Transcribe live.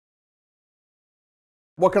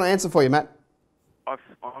What can I answer for you, Matt? I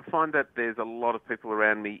find that there's a lot of people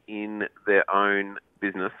around me in their own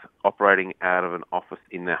business operating out of an office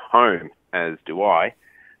in their home, as do I.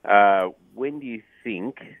 When do you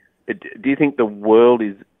think the world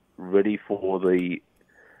is ready for the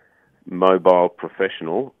mobile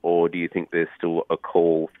professional, or do you think there's still a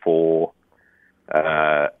call for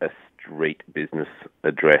a street business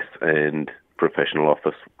address and professional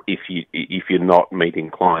office if you're not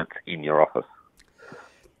meeting clients in your office?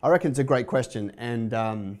 I reckon it's a great question, and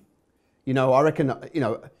I reckon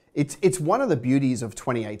it's one of the beauties of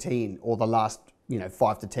 2018 or the last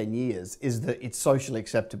 5 to 10 years is that it's socially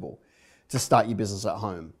acceptable to start your business at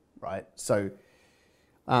home, right? So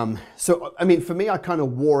I mean, for me, I kind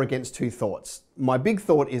of war against two thoughts. My big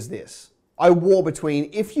thought is this: I war between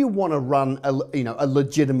if you want to run a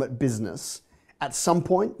legitimate business, at some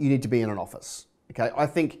point you need to be in an office. Okay, I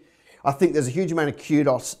think there's a huge amount of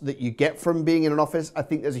kudos that you get from being in an office. I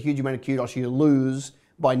think there's a huge amount of kudos you lose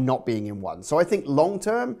by not being in one. So I think long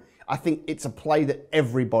term, I think it's a play that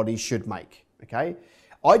everybody should make. Okay,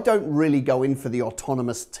 I don't really go in for the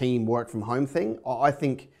autonomous team work from home thing. I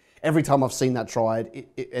think every time I've seen that tried,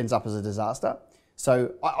 it ends up as a disaster.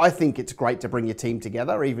 So I think it's great to bring your team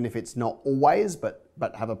together, even if it's not always, but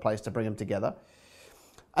have a place to bring them together.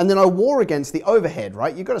 And then I war against the overhead,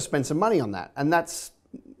 right? You've got to spend some money on that. And that's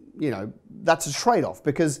a trade-off,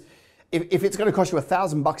 because if it's going to cost you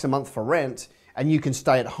 $1,000 a month for rent and you can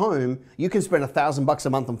stay at home, you can spend $1,000 a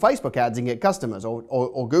month on Facebook ads and get customers,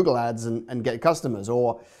 or Google ads and get customers,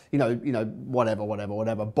 or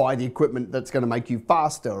whatever, buy the equipment that's going to make you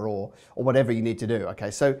faster, or whatever you need to do.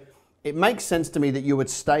 Okay, so it makes sense to me that you would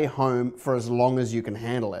stay home for as long as you can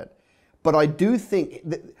handle it. But I do think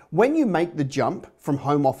that when you make the jump from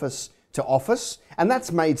home office to office, and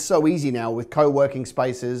that's made so easy now with co-working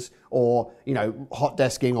spaces or hot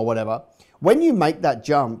desking or whatever, when you make that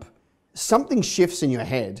jump, something shifts in your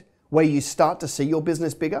head where you start to see your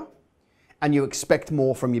business bigger and you expect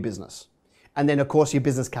more from your business. And then of course your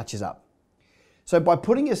business catches up. So by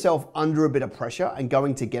putting yourself under a bit of pressure and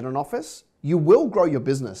going to get an office, you will grow your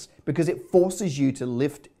business because it forces you to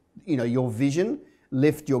lift your vision,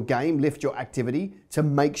 lift your game, lift your activity to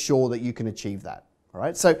make sure that you can achieve that. All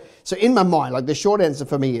right. So in my mind, like, the short answer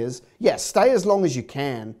for me is, yes, stay as long as you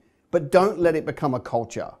can, but don't let it become a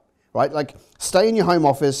culture, right? Like, stay in your home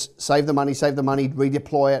office, save the money,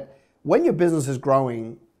 redeploy it. When your business is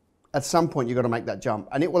growing, at some point you've got to make that jump,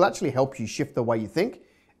 and it will actually help you shift the way you think,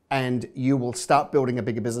 and you will start building a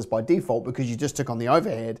bigger business by default because you just took on the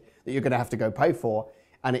overhead that you're going to have to go pay for.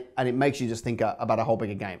 And it makes you just think about a whole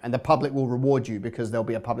bigger game. And the public will reward you because there'll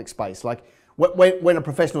be a public space. Like when a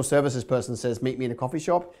professional services person says, meet me in a coffee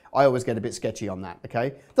shop, I always get a bit sketchy on that,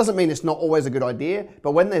 okay? Doesn't mean it's not always a good idea,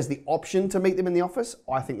 but when there's the option to meet them in the office,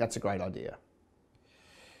 I think that's a great idea.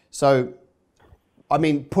 So, I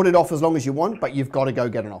mean, put it off as long as you want, but you've got to go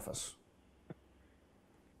get an office.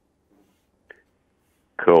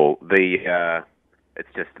 Cool. It's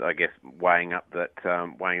just, I guess, weighing that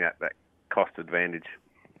cost advantage.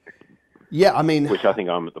 Yeah, I mean, which I think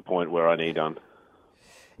I'm at the point where I need on.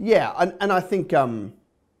 Yeah, and I think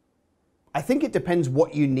it depends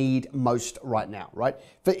what you need most right now, right?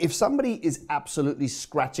 If somebody is absolutely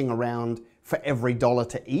scratching around for every dollar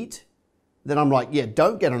to eat, then I'm like, yeah,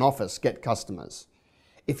 don't get an office, get customers.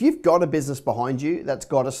 If you've got a business behind you that's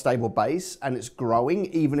got a stable base and it's growing,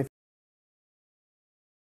 even if